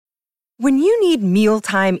When you need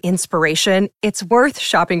mealtime inspiration, it's worth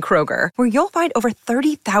shopping Kroger, where you'll find over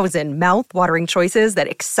 30,000 mouth-watering choices that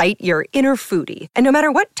excite your inner foodie. And no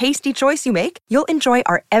matter what tasty choice you make, you'll enjoy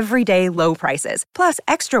our everyday low prices, plus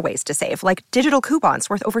extra ways to save, like digital coupons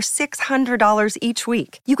worth over $600 each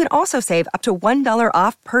week. You can also save up to $1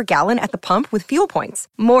 off per gallon at the pump with fuel points.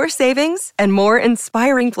 More savings and more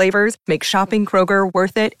inspiring flavors make shopping Kroger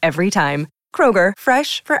worth it every time. Kroger,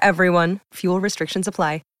 fresh for everyone. Fuel restrictions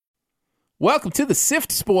apply. Welcome to the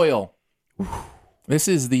Sift Spoil. This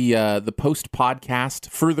is the post-podcast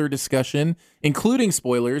further discussion, including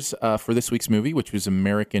spoilers for this week's movie, which was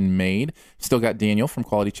American Made. Still got Daniel from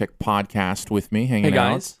Quality Check Podcast with me hanging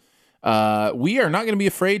out. We are not going to be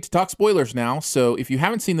afraid to talk spoilers now, so if you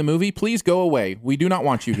haven't seen the movie, please go away. We do not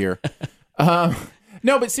want you here. No,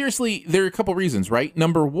 but seriously, there are a couple reasons, right?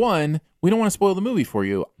 Number one, we don't want to spoil the movie for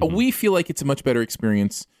you. Mm-hmm. We feel like it's a much better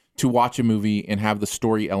experience to watch a movie and have the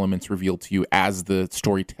story elements revealed to you as the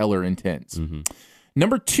storyteller intends. Mm-hmm.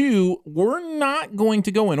 Number two, we're not going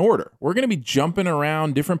to go in order. We're going to be jumping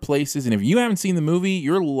around different places, and if you haven't seen the movie,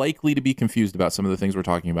 you're likely to be confused about some of the things we're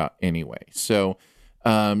talking about anyway. So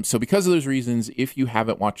because of those reasons, if you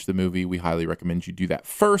haven't watched the movie, we highly recommend you do that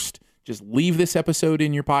first. Just leave this episode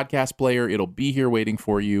in your podcast player. It'll be here waiting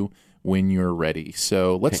for you when you're ready.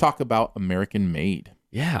 So let's talk about American Made.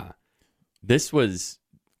 Yeah.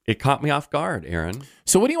 It caught me off guard, Aaron.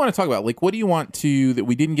 So what do you want to talk about? Like, what do you want that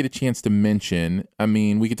we didn't get a chance to mention? I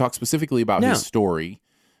mean, we could talk specifically about his story.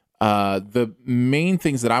 The main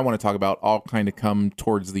things that I want to talk about all kind of come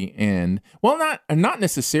towards the end. Well, not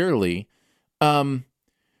necessarily.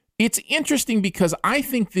 It's interesting because I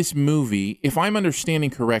think this movie, if I'm understanding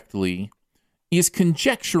correctly, is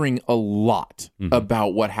conjecturing a lot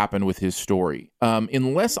about what happened with his story.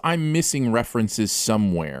 Unless I'm missing references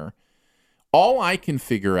somewhere, all I can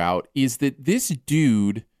figure out is that this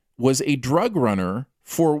dude was a drug runner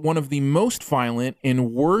for one of the most violent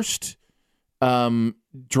and worst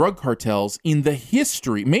drug cartels in the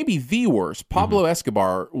history, maybe the worst. Pablo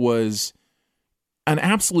Escobar was an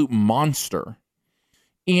absolute monster.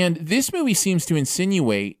 And this movie seems to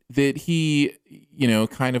insinuate that he,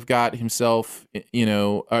 kind of got himself,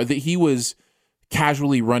 that he was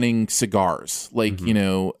casually running cigars, like,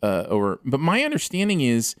 but my understanding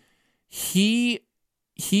is he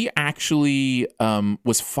actually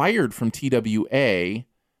was fired from TWA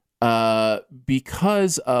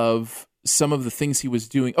because of some of the things he was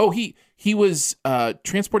doing. Oh, he was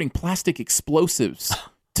transporting plastic explosives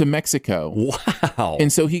to Mexico. Wow.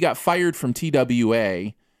 And so he got fired from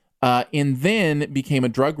TWA and then became a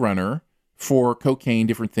drug runner for cocaine,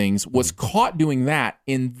 different things, was caught doing that,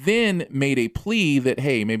 and then made a plea that,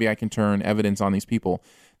 hey, maybe I can turn evidence on these people.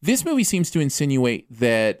 This movie seems to insinuate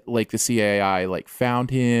that, like, the CAI, like, found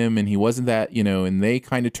him, and he wasn't that, and they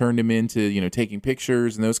kind of turned him into, taking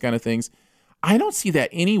pictures and those kind of things. I don't see that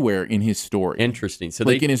anywhere in his story. Interesting. So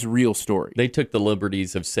in his real story. They took the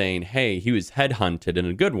liberties of saying, hey, he was headhunted in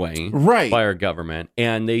a good way by our government.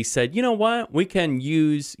 And they said, you know what? We can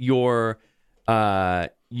use your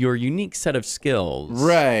unique set of skills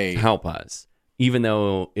to help us, even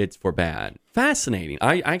though it's for bad. Fascinating.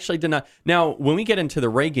 I actually did not. Now, when we get into the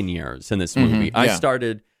Reagan years in this movie, I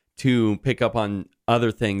started to pick up on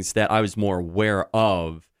other things that I was more aware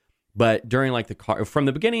of. But during from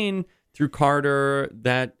the beginning through Carter,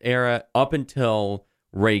 that era, up until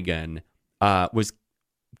Reagan, was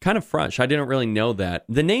kind of fresh. I didn't really know that.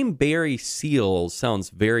 The name Barry Seal sounds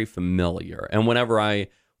very familiar. And whenever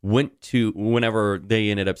they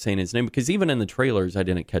ended up saying his name, because even in the trailers, I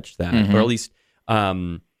didn't catch that. Or at least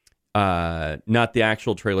not the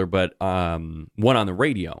actual trailer, but one on the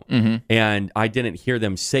radio. And I didn't hear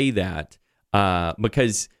them say that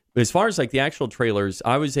because as far as like the actual trailers,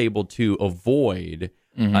 I was able to avoid,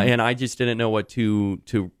 and I just didn't know what to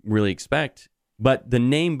really expect. But the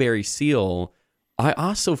name Barry Seal, I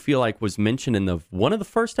also feel like was mentioned in one of the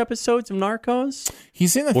first episodes of Narcos.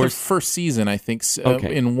 He's in the first season, I think,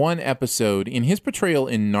 in one episode. In his portrayal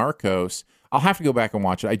in Narcos, I'll have to go back and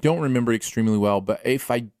watch it. I don't remember it extremely well, but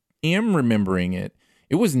if I am remembering it,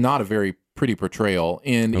 it was not a very pretty portrayal.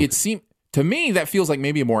 And it seemed, to me, that feels like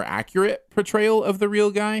maybe a more accurate portrayal of the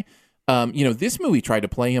real guy. This movie tried to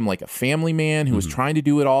play him like a family man who was trying to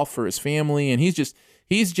do it all for his family, and he's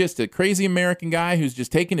just a crazy American guy who's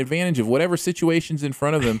just taking advantage of whatever situation's in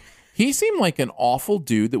front of him. He seemed like an awful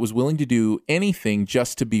dude that was willing to do anything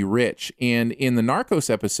just to be rich. And in the Narcos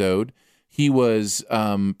episode, he was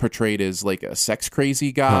portrayed as like a sex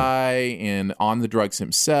crazy guy and on the drugs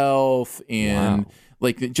himself, and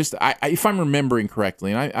like just if I'm remembering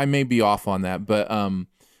correctly, and I may be off on that, but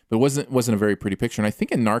It wasn't a very pretty picture. And I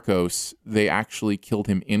think in Narcos, they actually killed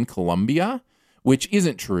him in Colombia, which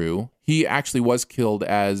isn't true. He actually was killed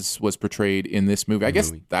as was portrayed in this movie. I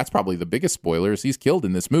guess that's probably the biggest spoiler is he's killed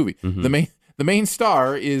in this movie. Mm-hmm. The main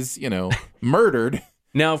star is, murdered.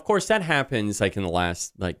 Now, of course, that happens like in the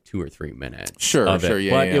last 2 or 3 minutes. Sure,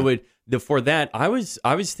 yeah. But it would for that. I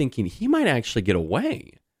was thinking he might actually get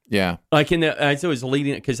away. Yeah. Like as it was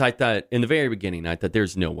leading, because I thought in the very beginning, I thought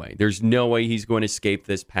there's no way he's going to escape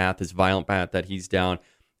this path, this violent path that he's down.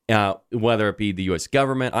 Whether it be the U.S.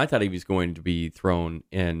 government, I thought he was going to be thrown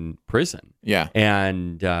in prison. Yeah.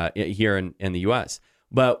 And here in the U.S.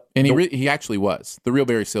 And he actually was. The real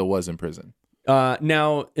Barry Seal was in prison.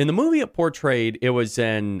 Now, in the movie it portrayed, it was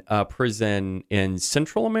in prison in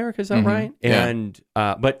Central America. Is that right? Yeah. And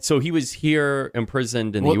but so he was here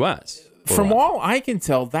imprisoned in the U.S. From all I can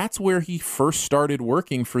tell, that's where he first started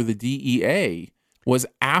working for the DEA. Was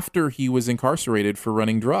after he was incarcerated for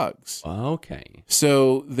running drugs. Okay.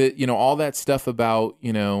 So all that stuff about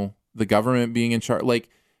the government being in charge, like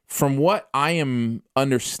from what I am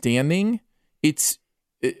understanding,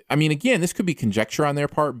 again, this could be conjecture on their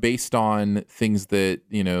part based on things that,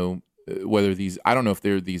 whether I don't know if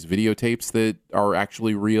they're these videotapes that are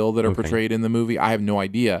actually real that are portrayed in the movie. I have no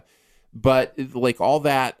idea. But like all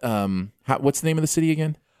that, what's the name of the city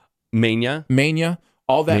again? Mania.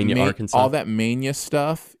 All that Arkansas. All that Mania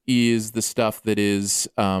stuff is the stuff that is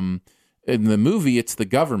in the movie. It's the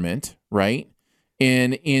government, right?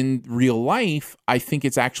 And in real life, I think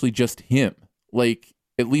it's actually just him. Like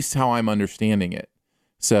at least how I'm understanding it.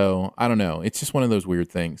 So I don't know. It's just one of those weird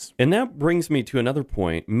things. And that brings me to another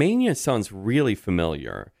point. Mania sounds really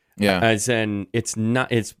familiar. Yeah. As in, it's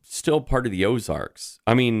not. It's still part of the Ozarks.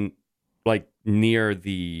 I mean, like near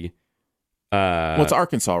the. Well, it's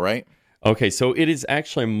Arkansas, right? Okay, so it is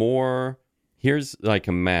actually more. Here's like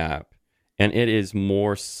a map, and it is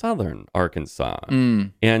more southern Arkansas,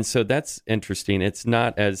 and so that's interesting. It's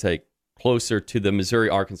not as closer to the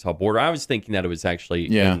Missouri-Arkansas border. I was thinking that it was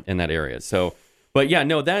actually in that area. So, but yeah,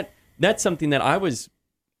 no, that's something that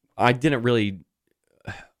I didn't really.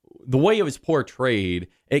 The way it was portrayed,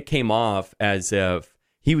 it came off as if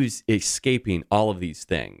he was escaping all of these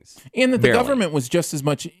things, and that the government was just as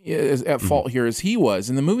much at fault here as he was.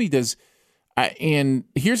 And the movie does. And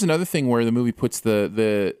here's another thing where the movie puts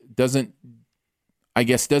doesn't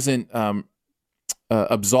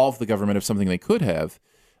absolve the government of something they could have.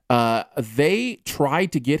 They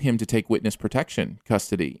tried to get him to take witness protection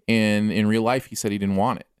custody, and in real life he said he didn't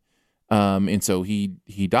want it, and so he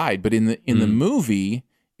died. But in the movie,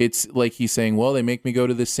 it's like he's saying, "Well, they make me go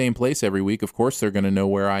to this same place every week. Of course, they're going to know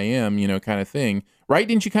where I am," kind of thing, right?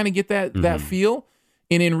 Didn't you kind of get that feel?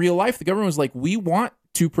 And in real life, the government was like, "We want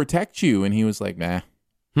to protect you," and he was like, "Nah."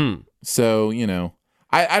 So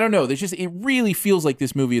I don't know. There's it really feels like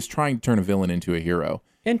this movie is trying to turn a villain into a hero.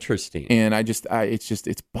 Interesting. And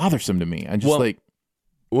it's bothersome to me.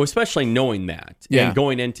 Well, especially knowing that. Yeah. And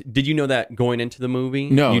going into, did you know that going into the movie?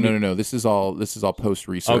 No. This is all post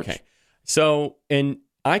research. Okay. So, and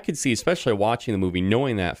I could see, especially watching the movie,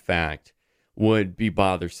 knowing that fact would be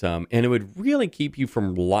bothersome, and it would really keep you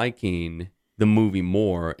from liking the movie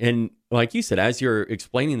more. And like you said, as you're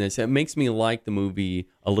explaining this, it makes me like the movie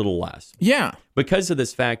a little less. Yeah. Because of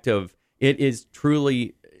this fact of it is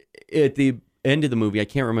truly, at the end of the movie, I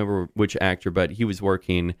can't remember which actor, but he was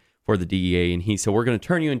working for the DEA, and he said, "We're going to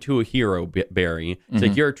turn you into a hero, Barry." It's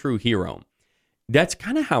like, you're a true hero. That's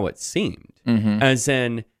kind of how it seemed. As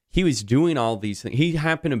in, he was doing all these things. He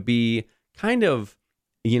happened to be kind of,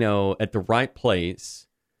 at the right place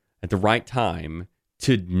at the right time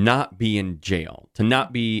to not be in jail, to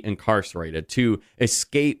not be incarcerated, to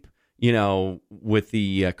escape, with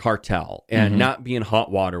the cartel and not be in hot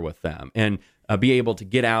water with them, and be able to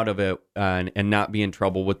get out of it and not be in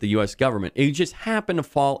trouble with the U.S. government. It just happened to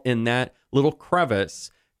fall in that little crevice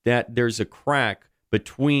that there's a crack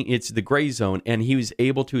between, it's the gray zone, and he was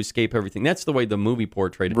able to escape everything. That's the way the movie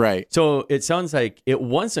portrayed it. Right. So it sounds like it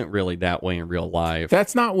wasn't really that way in real life.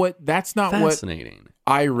 That's not what Fascinating.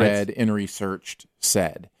 I read and researched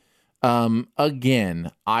said.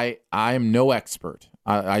 Again, I'm no expert.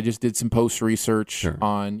 I just did some post research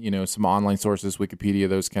on, some online sources, Wikipedia,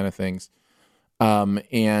 those kind of things.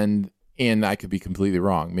 And I could be completely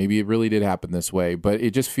wrong. Maybe it really did happen this way, but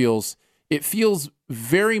it feels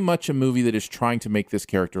very much a movie that is trying to make this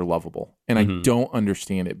character lovable. And I don't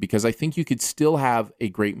understand it, because I think you could still have a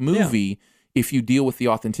great movie if you deal with the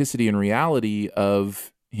authenticity and reality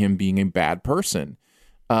of him being a bad person.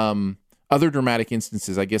 Other dramatic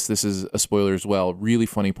instances, I guess this is a spoiler as well, really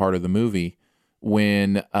funny part of the movie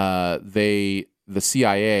when they the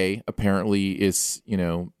CIA apparently is,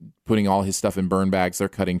 putting all his stuff in burn bags. They're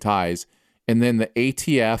cutting ties. And then the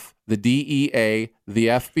ATF, the DEA, the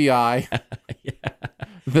FBI,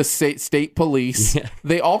 the state police,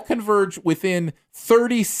 they all converge within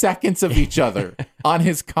 30 seconds of each other on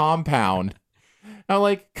his compound. I'm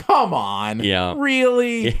like, come on. Yeah.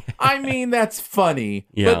 Really? Yeah. I mean, that's funny,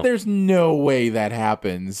 but there's no way that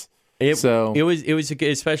happens. It was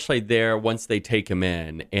especially there once they take him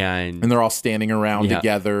in and they're all standing around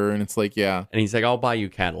together, and it's like, and he's like, I'll buy you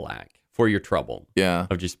Cadillac for your trouble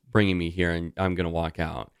of just bringing me here, and I'm gonna walk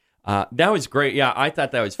out. That was great. Yeah, I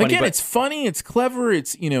thought that was funny. Again, it's funny, it's clever,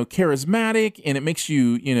 it's charismatic, and it makes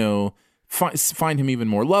you find him even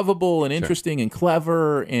more lovable and interesting and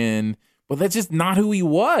clever. But that's just not who he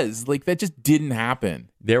was. Like, that just didn't happen.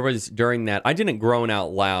 There was, during that, I didn't groan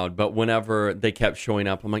out loud, but whenever they kept showing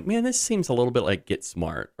up, I'm like, man, this seems a little bit like Get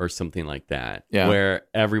Smart or something like that, where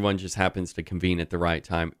everyone just happens to convene at the right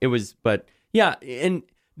time. And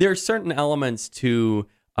there are certain elements to,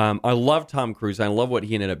 I love Tom Cruise. I love what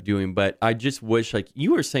he ended up doing, but I just wish, like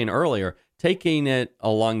you were saying earlier, taking it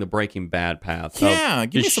along the Breaking Bad path.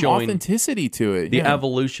 Give me some authenticity to it. The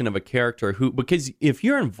evolution of a character because if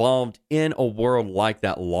you're involved in a world like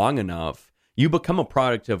that long enough, you become a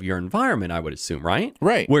product of your environment, I would assume, right?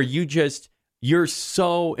 Right. Where you're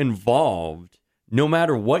so involved, no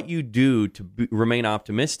matter what you do to remain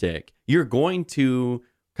optimistic, you're going to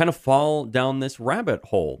kind of fall down this rabbit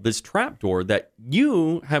hole, this trapdoor that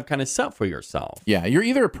you have kind of set for yourself. Yeah, you're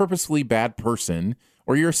either a purposefully bad person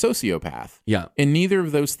or you're a sociopath. Yeah. And neither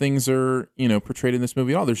of those things are, portrayed in this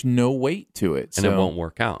movie at all. There's no weight to it. And it won't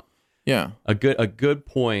work out. Yeah. A good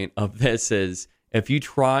point of this is if you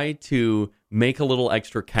try to make a little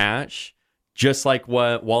extra cash, just like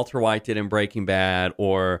what Walter White did in Breaking Bad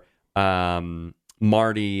or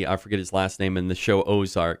Marty, I forget his last name, in the show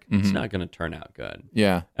Ozark, it's not going to turn out good.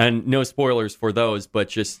 Yeah. And no spoilers for those, but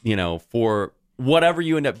just, for whatever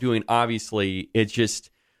you end up doing, obviously, it's just,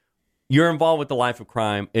 you're involved with the life of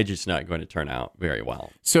crime. It's just not going to turn out very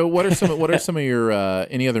well. So what are some of your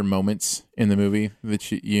any other moments in the movie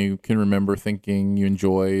that you can remember thinking you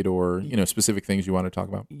enjoyed, or specific things you want to talk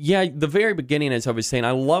about? Yeah, the very beginning, as I was saying,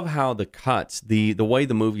 I love how the cuts, the way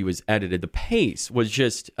the movie was edited, the pace was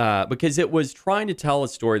just because it was trying to tell a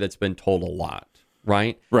story that's been told a lot,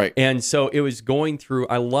 right? Right. And so it was going through.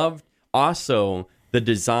 I loved also the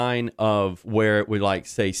design of where it would, like,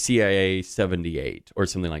 say CIA 78 or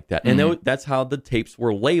something like that. And that's how the tapes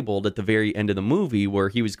were labeled at the very end of the movie, where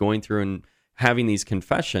he was going through and having these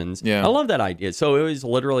confessions. Yeah. I love that idea. So it was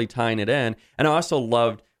literally tying it in. And I also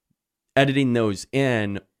loved editing those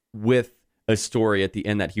in with a story at the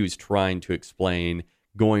end that he was trying to explain,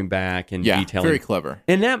 going back and detailing. Very clever.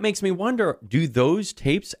 And that makes me wonder, do those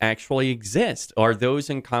tapes actually exist? Are those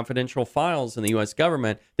in confidential files in the U.S.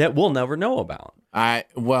 government that we'll never know about?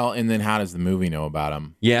 And then how does the movie know about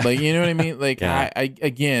them? Yeah. Like, you know what I mean? Like,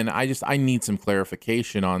 I need some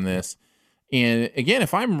clarification on this. And again,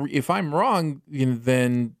 if I'm wrong,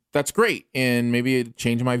 then that's great. And maybe it'd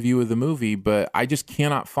change my view of the movie, but I just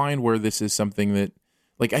cannot find where this is something that,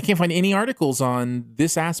 like, I can't find any articles on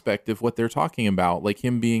this aspect of what they're talking about, like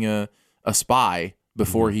him being a spy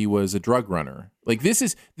before he was a drug runner. Like, this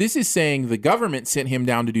is saying the government sent him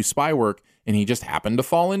down to do spy work, and he just happened to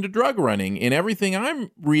fall into drug running. And everything I'm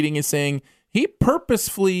reading is saying he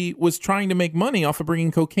purposefully was trying to make money off of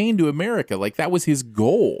bringing cocaine to America. Like, that was his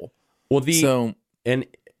goal. Well, and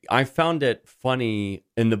I found it funny,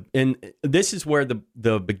 and this is where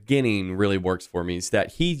the beginning really works for me, is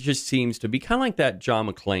that he just seems to be kind of like that John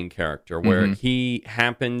McClane character, where he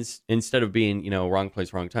happens, instead of being, wrong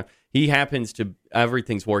place, wrong time, he happens to,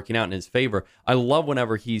 everything's working out in his favor. I love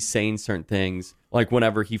whenever he's saying certain things, like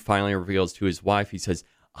whenever he finally reveals to his wife, he says,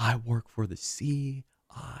 I work for the CIA.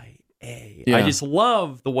 Yeah. I just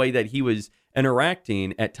love the way that he was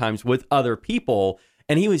interacting at times with other people.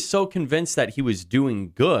 And he was so convinced that he was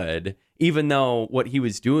doing good, even though what he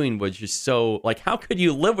was doing was just so, like, how could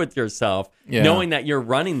you live with yourself knowing that you're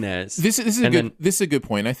running this? This is a good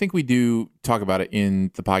point. I think we do talk about it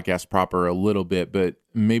in the podcast proper a little bit, but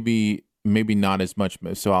maybe not as much.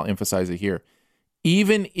 So I'll emphasize it here.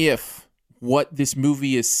 Even if what this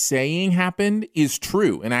movie is saying happened is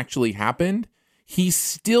true and actually happened, he's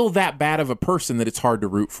still that bad of a person that it's hard to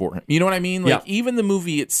root for him. You know what I mean? Like, even the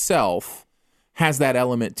movie itself has that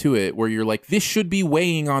element to it where you're like, this should be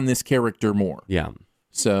weighing on this character more. Yeah.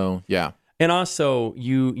 So, yeah. And also,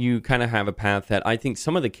 you kind of have a path that I think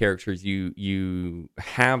some of the characters, you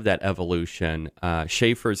have that evolution.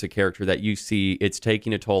 Schaefer's a character that you see, it's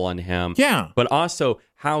taking a toll on him. Yeah. But also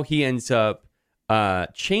how he ends up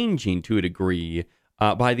changing to a degree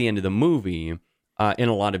by the end of the movie. in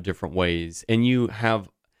a lot of different ways. And you have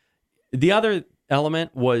the other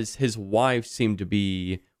element was his wife seemed to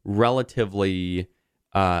be relatively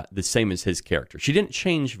the same as his character. She didn't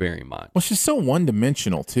change very much. Well, she's so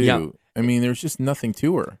one-dimensional too. Yeah. I mean, there's just nothing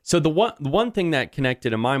to her. So the one thing that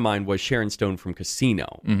connected in my mind was Sharon Stone from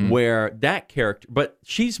Casino, where that character, but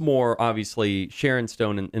she's more obviously Sharon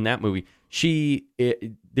Stone in that movie.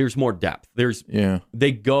 There's more depth.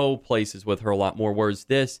 They go places with her a lot more. Whereas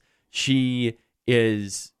this, she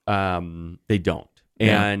is they don't,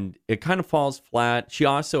 and it kind of falls flat. She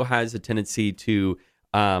also has a tendency to.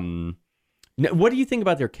 What do you think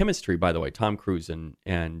about their chemistry, by the way, Tom Cruise and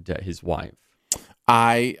his wife?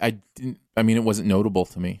 I mean, it wasn't notable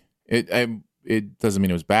to me. It doesn't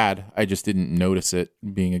mean it was bad. I just didn't notice it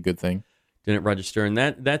being a good thing. Didn't register, and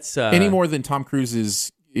that's any more than Tom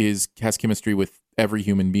Cruise has chemistry with every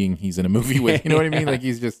human being he's in a movie with. You know what I mean? Like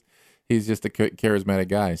he's just a charismatic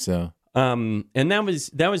guy. So. And that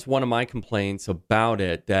was one of my complaints about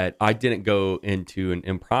it, that I didn't go into an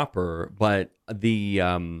improper, but the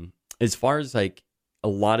as far as like a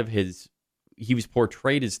lot of he was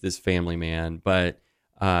portrayed as this family man, but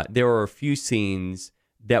there were a few scenes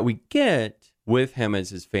that we get with him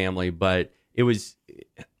as his family, but it was,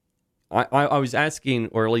 I was asking,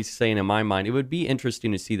 or at least saying in my mind, it would be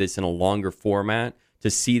interesting to see this in a longer format,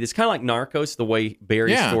 to see this kind of like Narcos, the way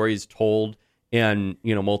Barry's story is told in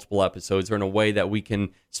multiple episodes, or in a way that we can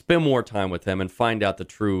spend more time with him and find out the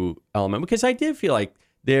true element. Because I did feel like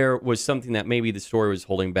there was something that maybe the story was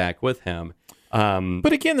holding back with him.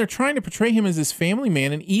 But again, they're trying to portray him as this family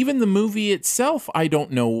man, and even the movie itself, I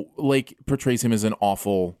don't know, like portrays him as an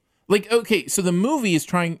awful. Like, okay, so the movie is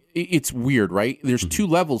trying. It's weird, right? There's two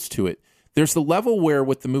levels to it. There's the level where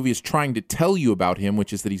what the movie is trying to tell you about him,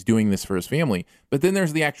 which is that he's doing this for his family. But then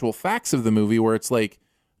there's the actual facts of the movie where it's like,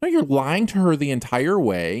 no, you're lying to her the entire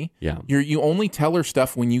way. Yeah. You only tell her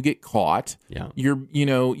stuff when you get caught. Yeah.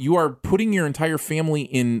 You are putting your entire family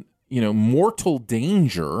in, mortal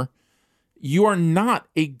danger. You are not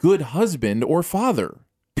a good husband or father.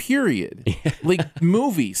 Period. Like,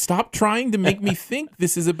 movie, stop trying to make me think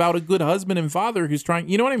this is about a good husband and father who's trying,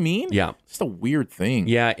 you know what I mean? Yeah. It's just a weird thing.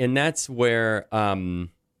 Yeah, and that's where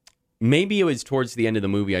maybe it was towards the end of the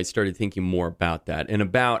movie I started thinking more about that, and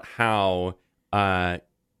about how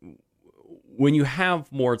when you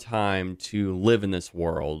have more time to live in this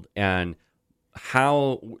world and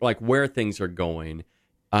how, like, where things are going,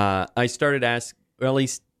 I started asking, or at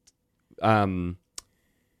least I'm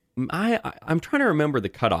trying to remember the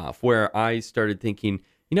cutoff where I started thinking,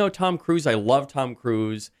 Tom Cruise, I love Tom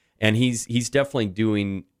Cruise, and he's definitely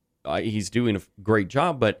doing a great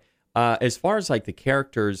job. But as far as like the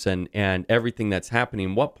characters and everything that's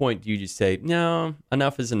happening, what point do you just say, no,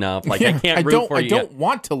 enough is enough? Like, I can't root for you. I don't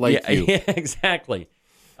want to like you. Yeah, exactly.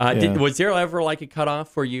 Was there ever like a cutoff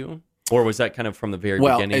for you? Or was that kind of from the very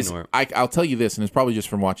beginning? I'll tell you this, and it's probably just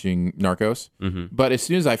from watching Narcos, but as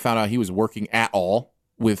soon as I found out he was working at all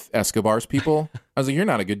with Escobar's people, I was like, you're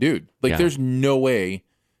not a good dude. Like, there's no way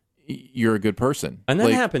you're a good person. And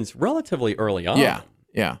that happens relatively early on.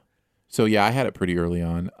 Yeah. So, I had it pretty early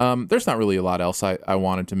on. There's not really a lot else I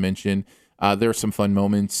wanted to mention. There are some fun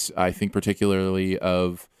moments, I think, particularly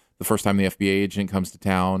of the first time the FBI agent comes to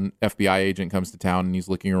town, and he's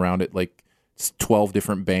looking around at, like, 12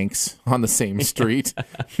 different banks on the same street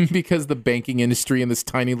because the banking industry in this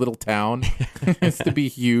tiny little town has to be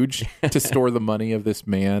huge to store the money of this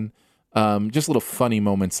man. Just little funny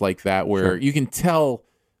moments like that where you can tell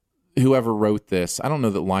whoever wrote this. I don't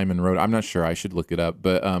know that Lyman wrote it. I'm not sure. I should look it up.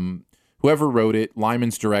 But whoever wrote it,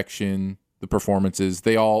 Lyman's direction, the performances,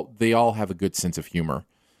 they all have a good sense of humor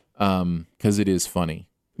because it is funny.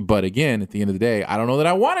 But again, at the end of the day, I don't know that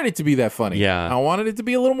I wanted it to be that funny. Yeah. I wanted it to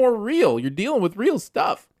be a little more real. You're dealing with real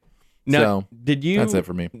stuff. Now, so, that's it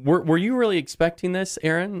for me. Were you really expecting this,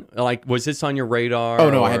 Aaron? Like, was this on your radar? Oh,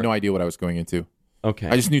 no, I had no idea what I was going into. Okay.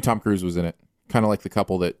 I just knew Tom Cruise was in it. Kind of like the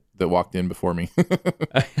couple that walked in before me.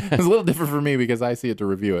 It was a little different for me because I see it to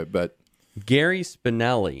review it, but... Gary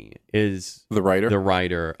Spinelli is the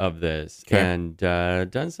writer of this. Okay.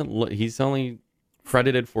 And he's only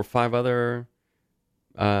credited for 5 other...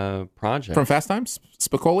 project from Fast Times,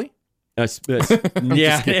 Spicoli. Yeah,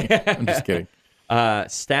 I'm just kidding.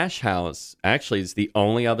 Stash House actually is the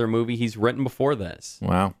only other movie he's written before this.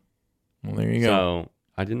 Wow. Well, there you go. So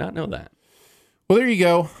I did not know that. Well, there you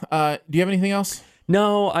go. Do you have anything else?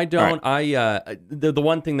 No, I don't. Right. The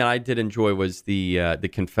one thing that I did enjoy was the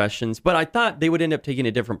confessions, but I thought they would end up taking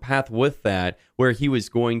a different path with that, where he was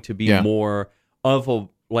going to be more of a,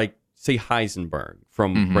 like, say, Heisenberg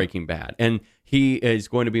from Breaking Bad, and he is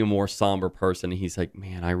going to be a more somber person. And he's like,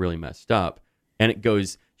 man, I really messed up. And it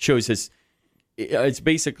shows his it's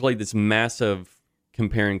basically this massive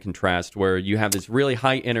compare and contrast where you have this really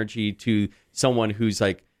high energy to someone who's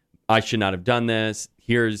like, I should not have done this.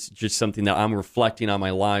 Here's just something that I'm reflecting on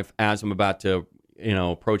my life as I'm about to,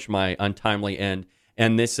 approach my untimely end.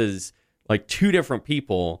 And this is like two different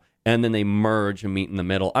people, and then they merge and meet in the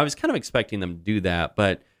middle. I was kind of expecting them to do that,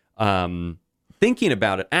 but thinking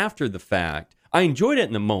about it after the fact, I enjoyed it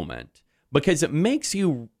in the moment because it makes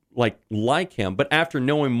you like him. But after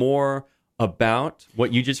knowing more about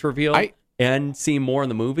what you just revealed and seeing more in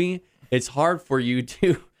the movie, it's hard for you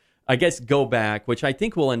to, I guess, go back, which I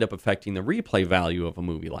think will end up affecting the replay value of a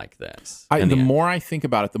movie like this. The more I think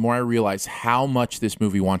about it, the more I realize how much this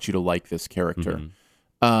movie wants you to like this character.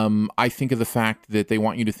 Mm-hmm. I think of the fact that they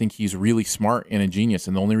want you to think he's really smart and a genius,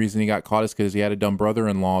 and the only reason he got caught is because he had a dumb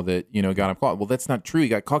brother-in-law that got him caught. Well, that's not true. He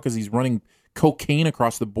got caught because he's running cocaine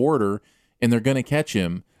across the border, and they're going to catch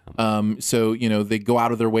him. So they go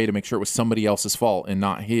out of their way to make sure it was somebody else's fault and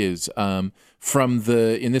not his.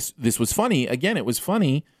 This was funny. Again, it was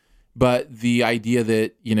funny. But the idea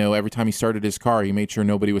that, every time he started his car, he made sure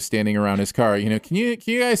nobody was standing around his car. Can you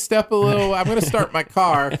guys step a little? I'm going to start my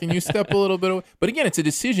car. Can you step a little bit? But again, it's a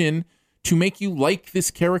decision to make you like this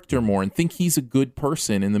character more and think he's a good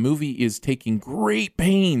person. And the movie is taking great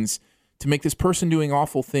pains to make this person doing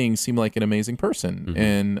awful things seem like an amazing person. Mm-hmm.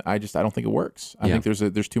 And I don't think it works. I think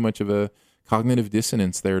there's too much of a cognitive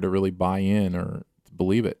dissonance there to really buy in or to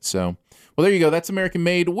believe it. So... Well, there you go. That's American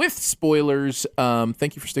Made with spoilers.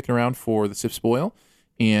 Thank you for sticking around for the SIF Spoil.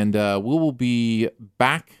 And we will be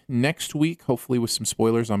back next week, hopefully with some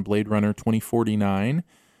spoilers on Blade Runner 2049.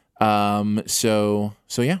 So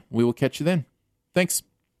yeah, we will catch you then. Thanks.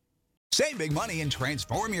 Save big money and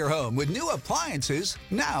transform your home with new appliances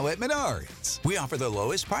now at Menards. We offer the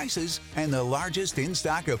lowest prices and the largest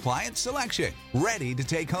in-stock appliance selection. Ready to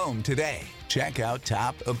take home today. Check out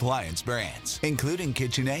top appliance brands, including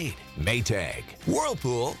KitchenAid, Maytag,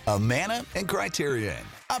 Whirlpool, Amana, and Criterion.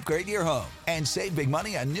 Upgrade your home and save big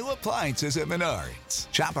money on new appliances at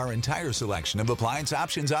Menards. Shop our entire selection of appliance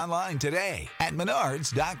options online today at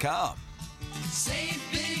Menards.com. Save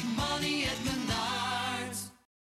big